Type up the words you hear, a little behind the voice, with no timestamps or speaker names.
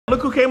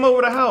Look who came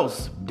over the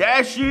house.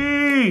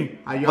 Dashie!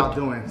 How y'all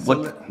doing?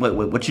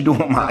 What you doing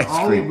with my ice cream?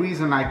 The only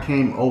reason I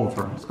came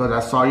over is because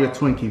I saw your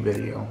Twinkie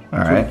video.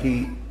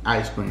 Twinkie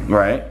ice cream.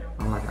 Right.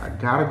 I'm like, I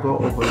gotta go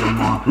over to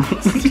Lamarr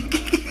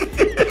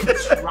and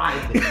try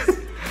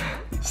this.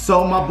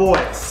 So my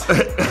boys.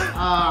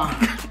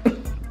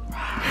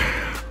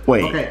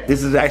 Wait, okay.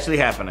 This is actually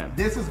happening.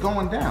 This is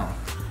going down.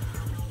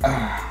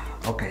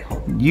 Okay,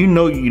 hold on. You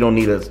know you don't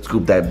need a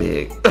scoop that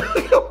big.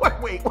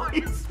 Wait, why are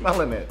you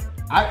smelling it?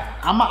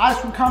 I'm an ice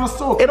cream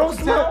connoisseur. It don't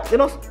smell. It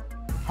don't.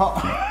 Hold.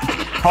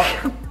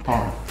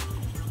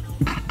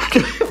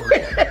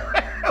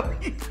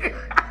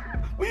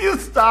 Will you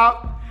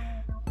stop?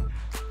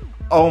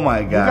 Oh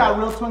my God. You got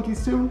real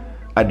Twinkies too?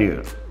 I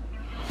do.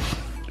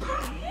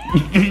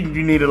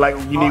 You need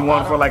need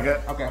one for like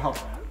a. Okay, hold.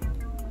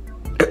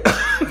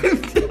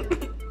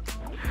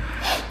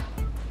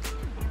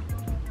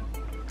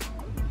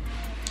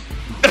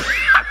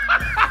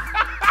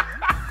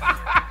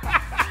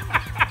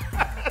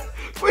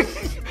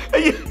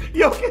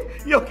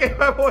 You okay,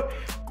 my boy?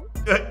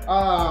 Hey!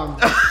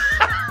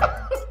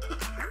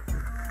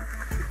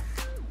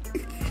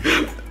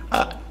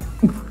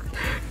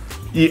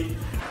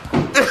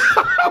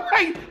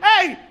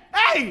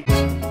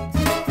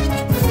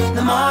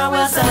 Lamarr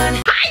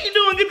Wilson. How you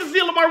doing? Good to see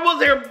you, Lamarr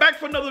Wilson here, back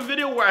for another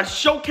video where I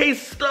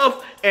showcase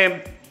stuff,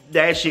 and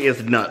that shit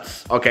is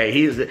nuts. Okay,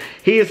 he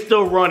is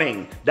still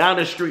running down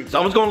the street, so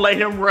I'm just gonna let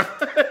him run.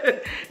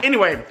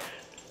 Anyway,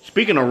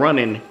 speaking of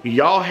running,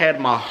 y'all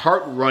had my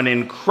heart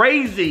running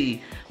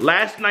crazy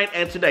last night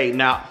and today.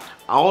 Now,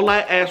 all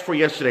I asked for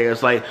yesterday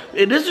is like,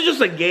 this is just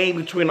a game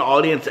between the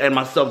audience and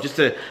myself, just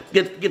to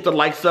get the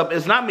likes up.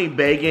 It's not me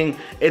begging.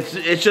 It's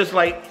just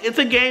like, it's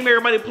a game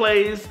everybody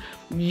plays.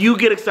 You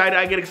get excited,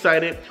 I get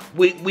excited.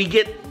 We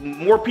get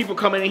more people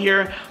coming in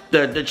here.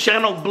 The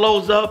channel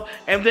blows up,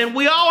 and then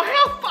we all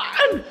have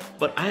fun.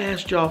 But I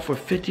asked y'all for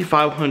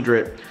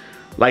 5,500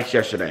 likes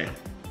yesterday,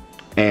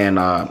 and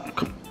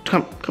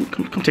come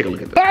take a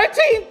look at that.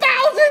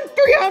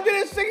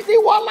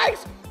 13,361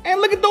 likes, and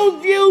look at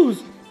those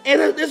views.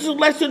 And this is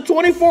less than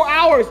 24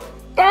 hours.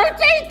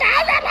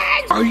 13,000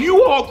 likes. Are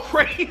you all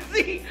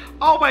crazy?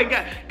 Oh my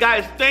God,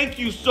 guys, thank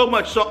you so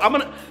much. So I'm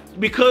gonna,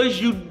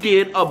 because you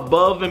did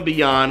above and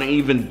beyond and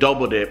even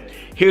doubled it,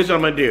 here's what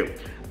I'm gonna do.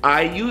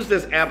 I use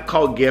this app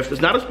called Gift.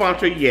 It's not a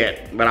sponsor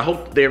yet, but I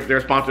hope they're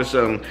a sponsor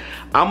soon.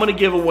 I'm gonna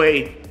give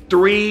away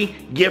 3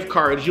 gift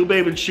cards. You'll be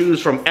able to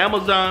choose from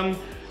Amazon,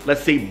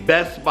 let's see,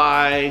 Best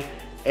Buy,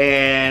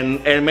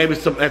 and maybe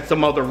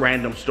some other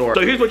random store.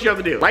 So here's what you have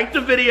to do. Like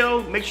the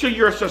video, make sure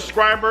you're a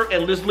subscriber,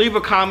 and just leave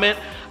a comment.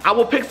 I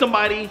will pick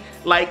somebody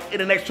like in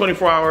the next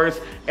 24 hours,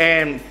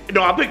 and you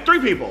know, I'll pick 3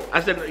 people.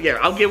 I said, yeah,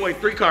 I'll give away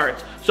 3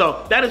 cards.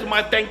 So that is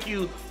my thank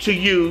you to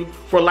you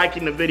for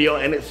liking the video.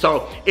 And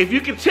so if you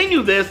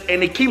continue this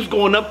and it keeps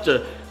going up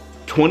to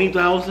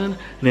 20,000 and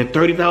then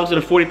 30,000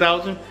 and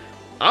 40,000,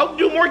 I'll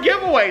do more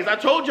giveaways. I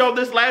told y'all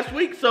this last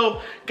week.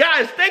 So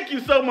guys, thank you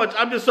so much.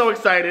 I'm just so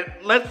excited.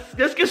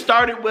 Let's get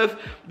started with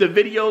the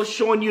video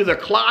showing you the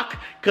clock,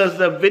 because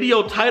the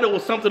video title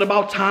was something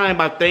about time,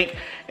 I think.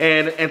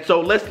 And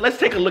so let's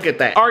take a look at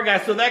that. All right,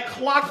 guys, so that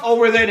clock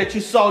over there that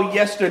you saw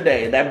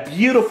yesterday, that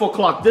beautiful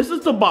clock, this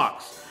is the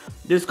box.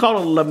 This is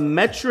called a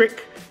Lamarr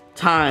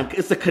time.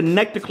 It's a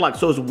connected clock,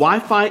 so it's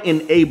Wi-Fi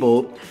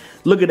enabled.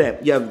 Look at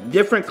that. You have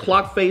different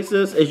clock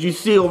faces. As you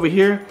see over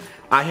here,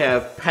 I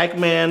have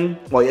Pac-Man.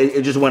 Well,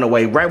 it just went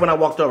away right when I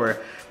walked over.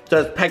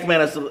 So it's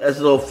Pac-Man as a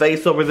little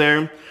face over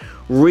there.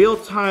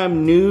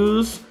 Real-time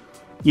news.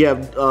 You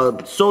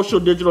have social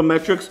digital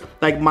metrics,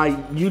 like my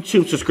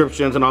YouTube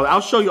subscriptions and all that.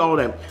 I'll show you all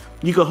that.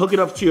 You can hook it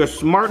up to your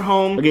smart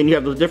home. Again, you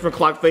have those different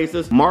clock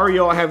faces.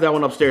 Mario, I have that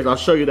one upstairs. I'll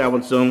show you that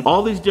one soon.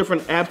 All these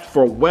different apps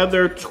for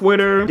weather,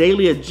 Twitter,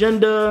 daily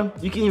agenda.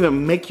 You can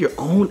even make your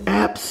own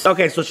apps.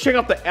 Okay, so check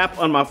out the app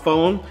on my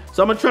phone.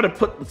 So I'm gonna try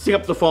to sync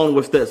up the phone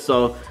with this.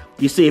 So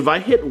you see, if I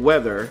hit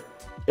weather,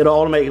 it'll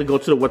automatically go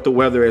to what the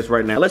weather is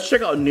right now. Let's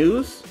check out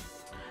news.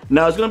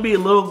 Now it's gonna be a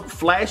little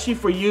flashy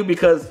for you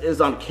because it's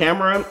on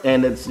camera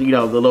and it's, you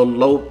know, the little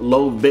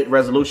low bit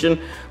resolution,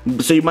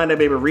 so you might not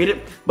be able to read it.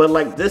 But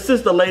like, this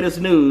is the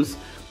latest news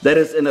that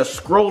is in a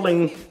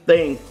scrolling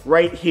thing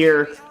right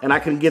here, and I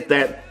can get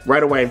that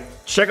right away.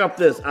 Check out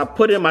this. I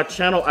put in my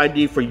channel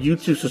ID for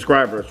YouTube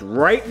subscribers.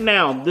 Right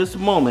now, this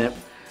moment,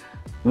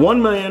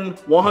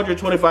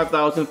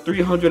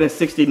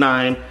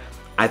 1,125,369.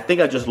 I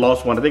think I just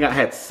lost one. I think I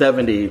had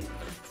 70 a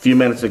few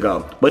minutes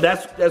ago. But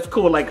that's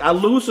cool. Like, I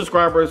lose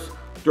subscribers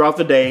throughout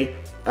the day.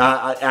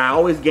 I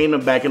always gain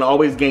them back and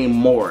always gain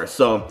more.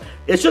 So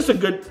it's just a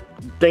good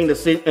thing to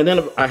see. And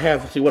then I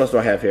have, see, what else do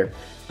I have here?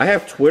 I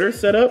have Twitter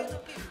set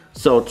up.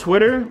 So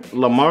Twitter,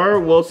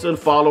 Lamarr Wilson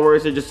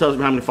followers. It just tells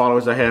me how many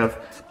followers I have.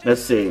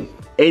 Let's see,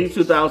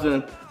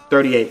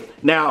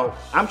 82,038. Now,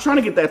 I'm trying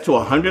to get that to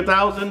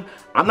 100,000.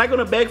 I'm not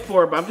gonna beg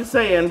for it, but I'm just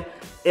saying,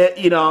 I've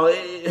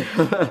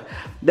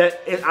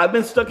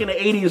been stuck in the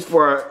 80s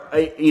for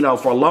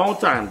a long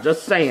time.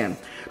 Just saying.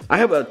 I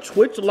have a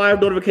Twitch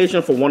live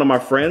notification for one of my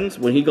friends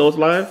when he goes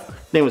live.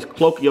 His name is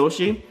Cloak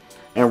Yoshi.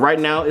 And right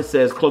now it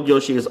says Club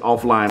Yoshi is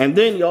offline. And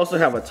then you also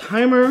have a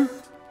timer,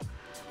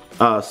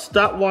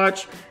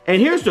 stopwatch.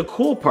 And here's the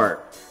cool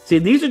part. See,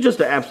 these are just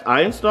the apps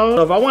I installed.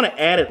 So if I want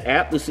to add an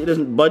app, you see this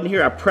button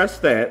here, I press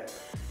that.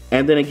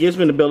 And then it gives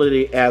me the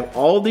ability to add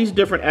all these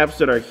different apps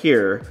that are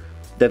here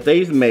that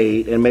they've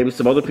made, and maybe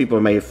some other people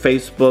have made.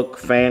 Facebook,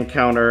 Fan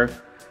Counter.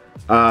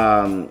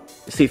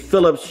 See,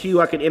 Philips Hue,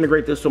 I can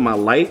integrate this with my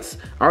lights.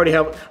 I already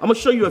have, I'm gonna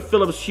show you a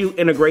Philips Hue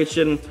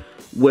integration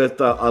with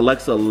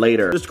Alexa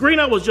later. The screen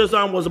I was just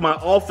on was my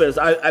office.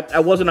 I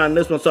wasn't on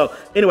this one. So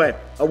anyway,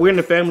 we're in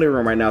the family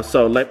room right now.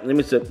 So let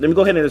me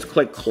go ahead and just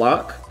click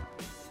clock.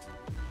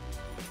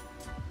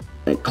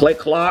 And click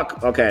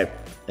clock, okay.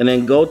 And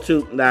then go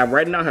to, now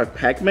right now I have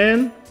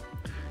Pac-Man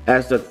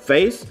as the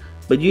face,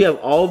 but you have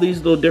all these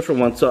little different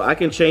ones. So I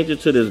can change it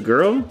to this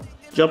girl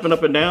jumping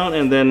up and down,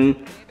 and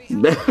then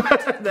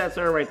that's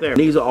her right there.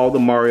 These are all the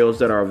Marios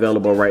that are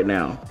available right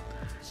now.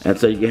 And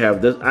so you can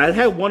have this. I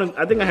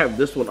think I have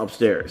this one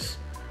upstairs.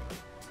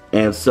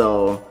 And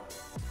so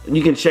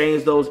you can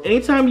change those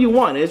anytime you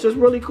want. It's just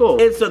really cool.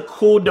 It's a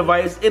cool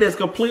device. It is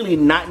completely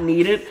not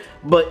needed,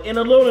 but in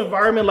a little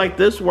environment like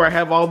this where I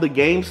have all the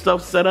game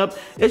stuff set up,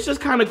 it's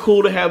just kind of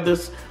cool to have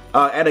this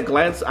at a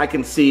glance. I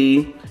can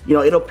see, you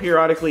know, it'll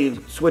periodically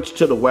switch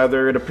to the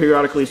weather. It'll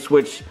periodically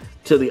switch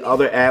to the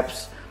other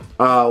apps.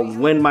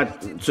 When my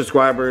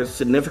subscribers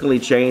significantly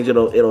change,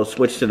 it'll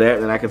switch to that,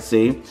 and I can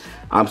see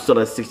I'm still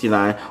at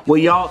 69.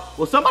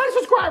 Will somebody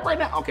subscribe right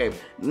now? Okay,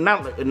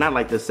 not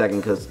like this second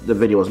because the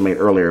video was made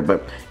earlier,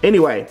 but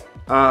anyway,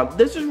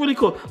 this is really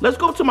cool. Let's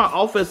go to my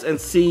office and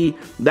see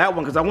that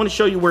one because I want to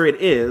show you where it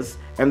is,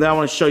 and then I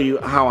want to show you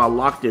how I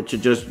locked it to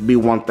just be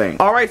one thing.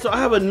 All right, so I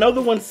have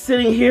another one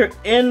sitting here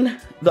in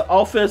the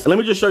office. Let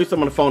me just show you some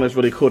on the phone that's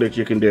really cool that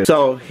you can do.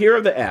 So here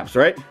are the apps,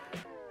 right?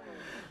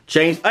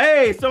 Change.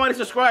 Hey, somebody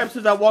subscribed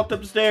since I walked up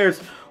the stairs.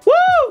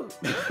 Woo!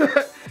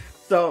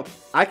 So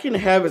I can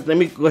have it. Let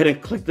me go ahead and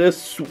click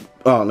this.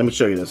 Oh, let me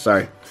show you this.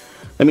 Sorry.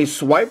 Let me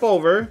swipe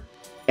over,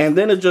 and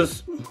then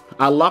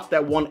I lock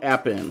that one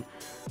app in.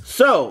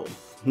 So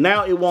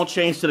now it won't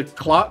change to the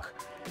clock.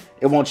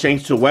 It won't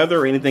change to weather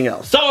or anything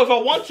else. So if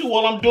I want to,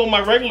 while I'm doing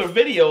my regular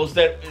videos,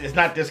 that it's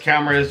not this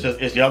camera,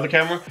 it's the other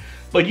camera,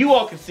 but you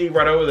all can see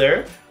right over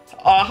there.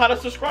 How the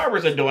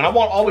subscribers are doing. I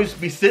won't always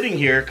be sitting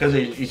here because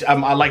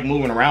I like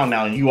moving around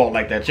now, and you all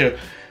like that too.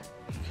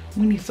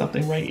 We need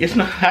something right. It's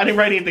not, I didn't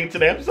write anything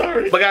today, I'm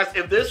sorry. But guys,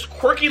 if this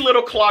quirky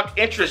little clock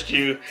interests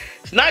you,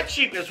 it's not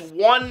cheap, it's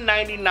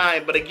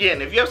 $1.99. But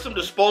again, if you have some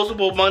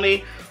disposable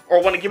money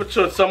or want to give it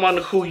to someone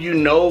who you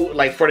know,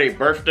 like for their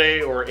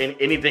birthday or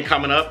anything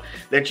coming up,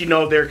 that you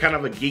know they're kind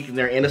of a geek and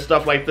they're into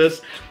stuff like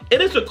this,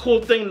 it is a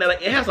cool thing that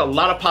it has a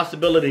lot of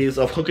possibilities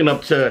of hooking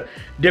up to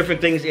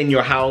different things in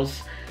your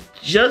house,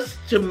 just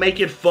to make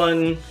it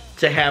fun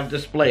to have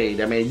displayed.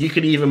 I mean, you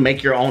could even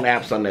make your own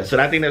apps on this. And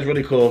I think that's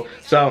really cool.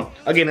 So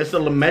again, it's the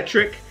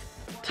Lamarr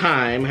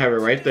time, have it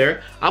right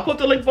there. I'll put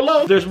the link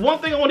below. There's one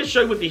thing I want to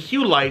show you with the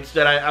Hue lights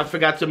that I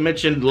forgot to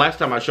mention last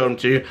time I showed them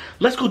to you.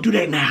 Let's go do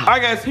that now. All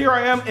right guys, here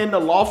I am in the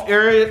loft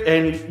area,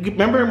 and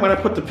remember when I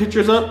put the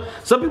pictures up?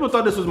 Some people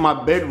thought this was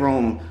my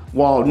bedroom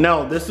wall.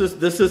 No, this is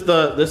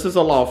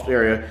a loft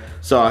area.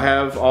 So I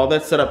have all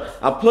that set up.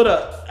 I put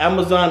a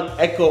Amazon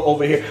Echo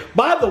over here.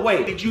 By the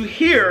way, did you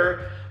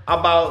hear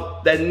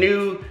about that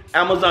new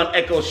Amazon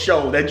Echo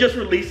show that just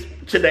released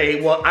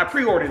today? Well, I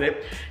pre-ordered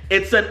it.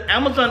 It's an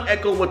Amazon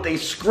Echo with a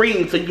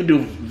screen, so you can do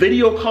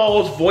video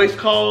calls, voice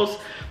calls.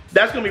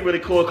 That's gonna be really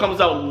cool. It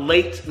comes out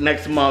late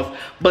next month.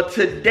 But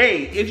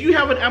today, if you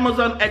have an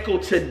Amazon Echo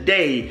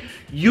today,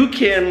 you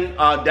can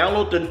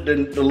download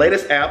the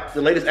latest app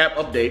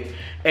update,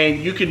 and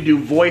you can do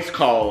voice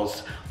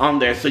calls on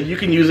there. So you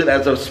can use it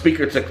as a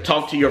speaker to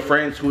talk to your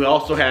friends who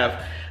also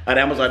have an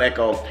Amazon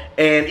Echo.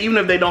 And even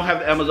if they don't have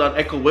the Amazon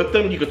Echo with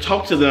them, you can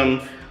talk to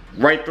them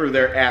right through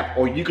their app,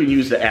 or you can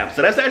use the app.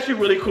 So that's actually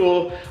really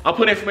cool. I'll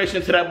put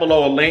information to that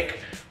below, a link.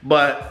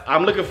 But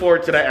I'm looking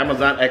forward to that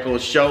Amazon Echo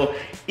show,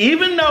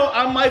 even though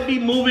I might be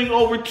moving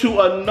over to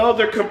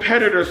another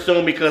competitor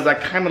soon because I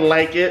kind of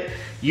like it.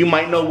 You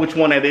might know which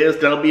one it is.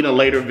 That'll be in a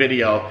later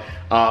video.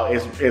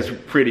 It's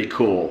pretty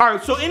cool. All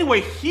right, so anyway,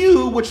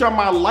 Hue, which are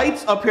my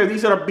lights up here,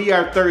 these are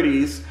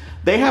BR30s.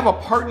 They have a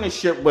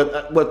partnership with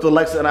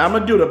Alexa, and I'm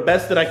gonna do the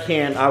best that I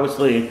can,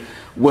 obviously,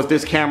 with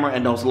this camera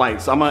and those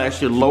lights. I'm gonna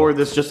actually lower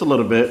this just a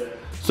little bit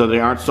so they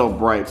aren't so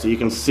bright, so you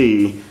can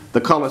see the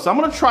colors. So I'm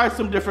gonna try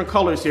some different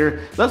colors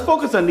here. Let's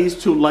focus on these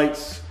two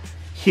lights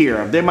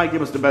here. They might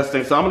give us the best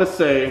thing. So I'm gonna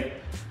say,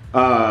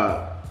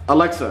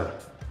 Alexa,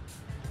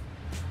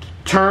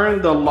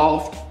 turn the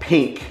loft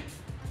pink.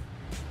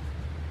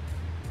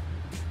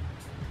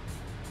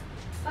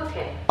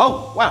 Okay.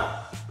 Oh,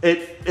 wow,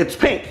 it's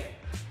pink.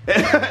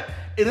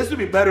 This would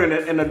be better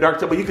in the dark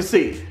tone, but you can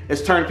see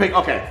it's turned pink.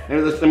 Okay,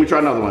 let me try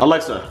another one.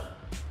 Alexa,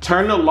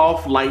 turn the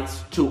loft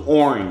lights to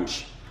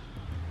orange.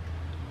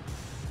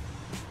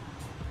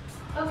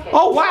 Okay.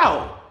 Oh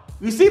wow,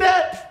 you see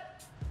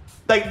that?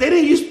 Like they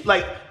didn't use,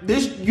 like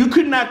this, you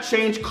could not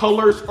change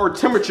colors or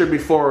temperature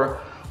before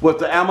with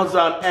the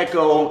Amazon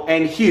Echo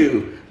and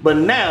Hue, but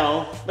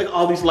now, like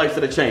all these lights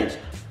that have changed.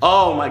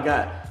 Oh my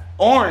God.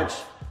 Orange.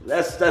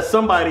 That's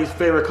somebody's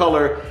favorite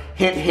color.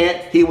 Hint, hint,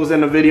 he was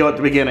in the video at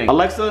the beginning.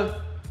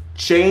 Alexa,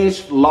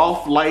 change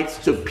loft lights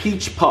to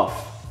peach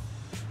puff.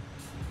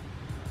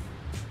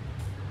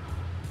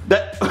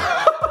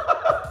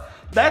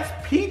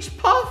 That's peach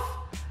puff?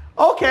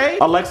 Okay.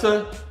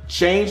 Alexa,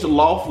 change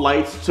loft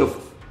lights to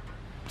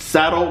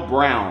saddle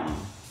brown.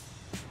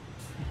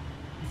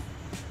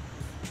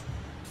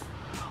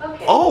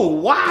 Okay. Oh,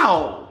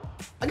 wow.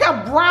 I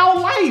got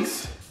brown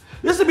lights.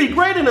 This would be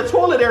great in the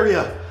toilet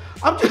area.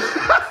 I'm just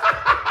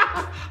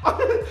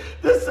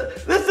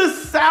this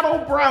is saddle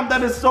brown.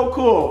 That is so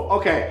cool.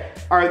 Okay,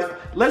 all right,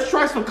 let's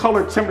try some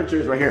color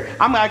temperatures right here.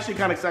 I'm actually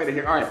kind of excited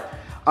here. All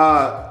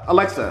right,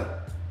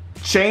 Alexa,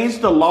 change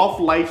the loft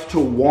lights to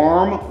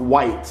warm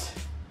white.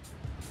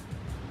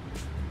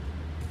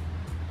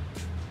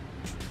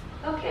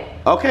 Okay.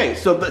 Okay,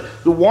 so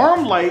the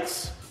warm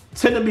lights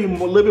tend to be a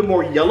little bit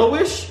more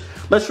yellowish.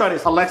 Let's try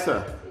this.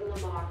 Alexa,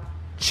 Lamarr,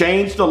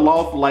 change the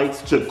loft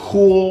lights to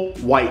cool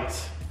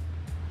white.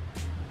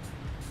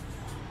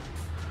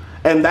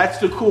 And that's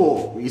the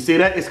cool. You see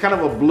that? It's kind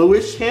of a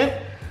bluish hint,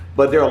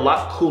 but they're a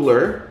lot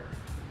cooler.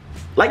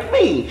 Like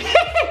me.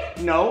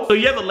 No. So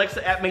you have the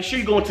Alexa app. Make sure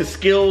you go into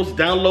skills,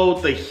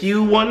 download the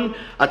Hue one,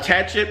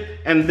 attach it,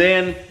 and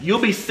then you'll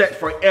be set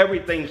for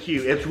everything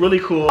Hue. It's really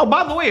cool. Oh,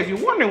 by the way, if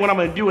you're wondering what I'm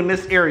gonna do in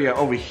this area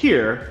over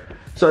here,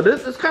 so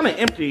this is kind of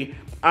empty.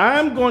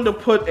 I'm going to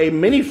put a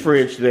mini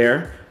fridge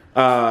there.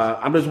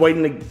 I'm just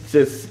waiting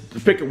to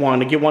pick one,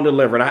 to get one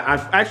delivered.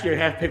 I actually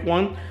have picked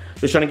one.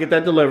 Just trying to get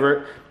that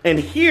delivered. And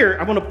here,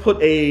 I'm gonna put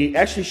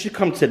actually it should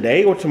come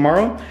today or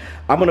tomorrow.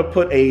 I'm gonna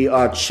put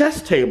a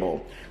chess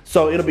table.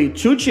 So it'll be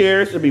 2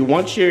 chairs, it'll be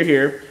 1 chair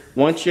here,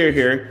 1 chair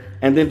here,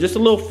 and then just a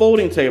little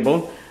folding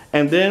table.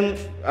 And then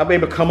I'll be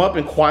able to come up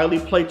and quietly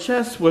play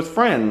chess with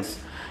friends.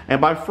 And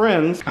by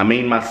friends, I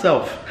mean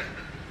myself.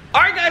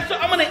 All right guys, so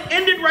I'm gonna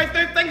end it right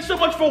there. Thanks so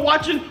much for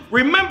watching.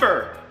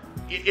 Remember,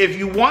 if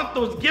you want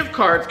those gift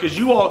cards, because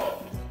you all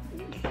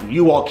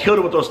killed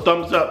it with those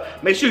thumbs up.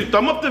 Make sure you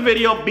thumb up the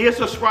video, be a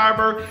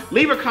subscriber,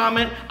 leave a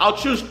comment. I'll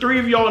choose 3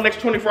 of y'all in the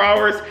next 24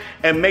 hours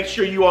and make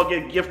sure you all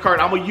get a gift card.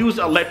 I'm gonna use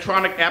an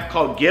electronic app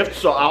called Gift,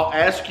 so I'll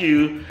ask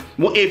you,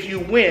 well, if you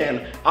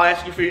win, I'll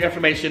ask you for your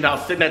information. I'll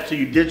send that to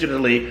you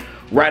digitally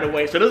right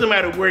away. So it doesn't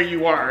matter where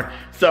you are.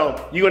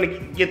 So you're gonna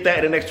get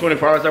that in the next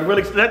 24 hours. I'm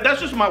really, that's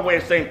just my way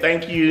of saying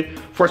thank you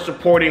for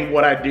supporting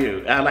what I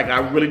do. I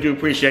really do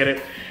appreciate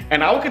it.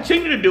 And I will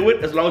continue to do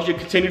it as long as you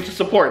continue to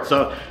support.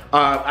 So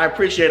I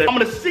appreciate it. I'm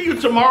gonna see you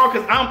tomorrow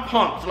because I'm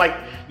pumped. Like,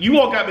 you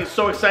all got me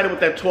so excited with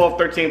that 12,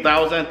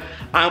 13,000.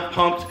 I'm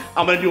pumped.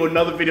 I'm gonna do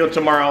another video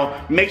tomorrow.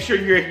 Make sure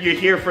you're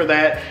here for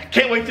that.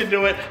 Can't wait to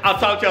do it. I'll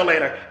talk to y'all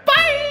later.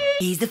 Bye!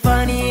 He's the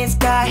funniest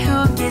guy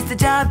who gets the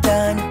job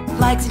done.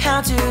 Likes and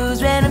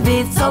how-tos, random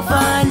bits, so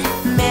fun.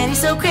 Man, he's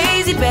so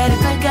crazy, better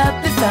crack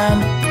up the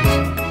thumb.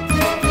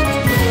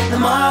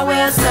 Lamarr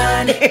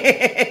Wilson.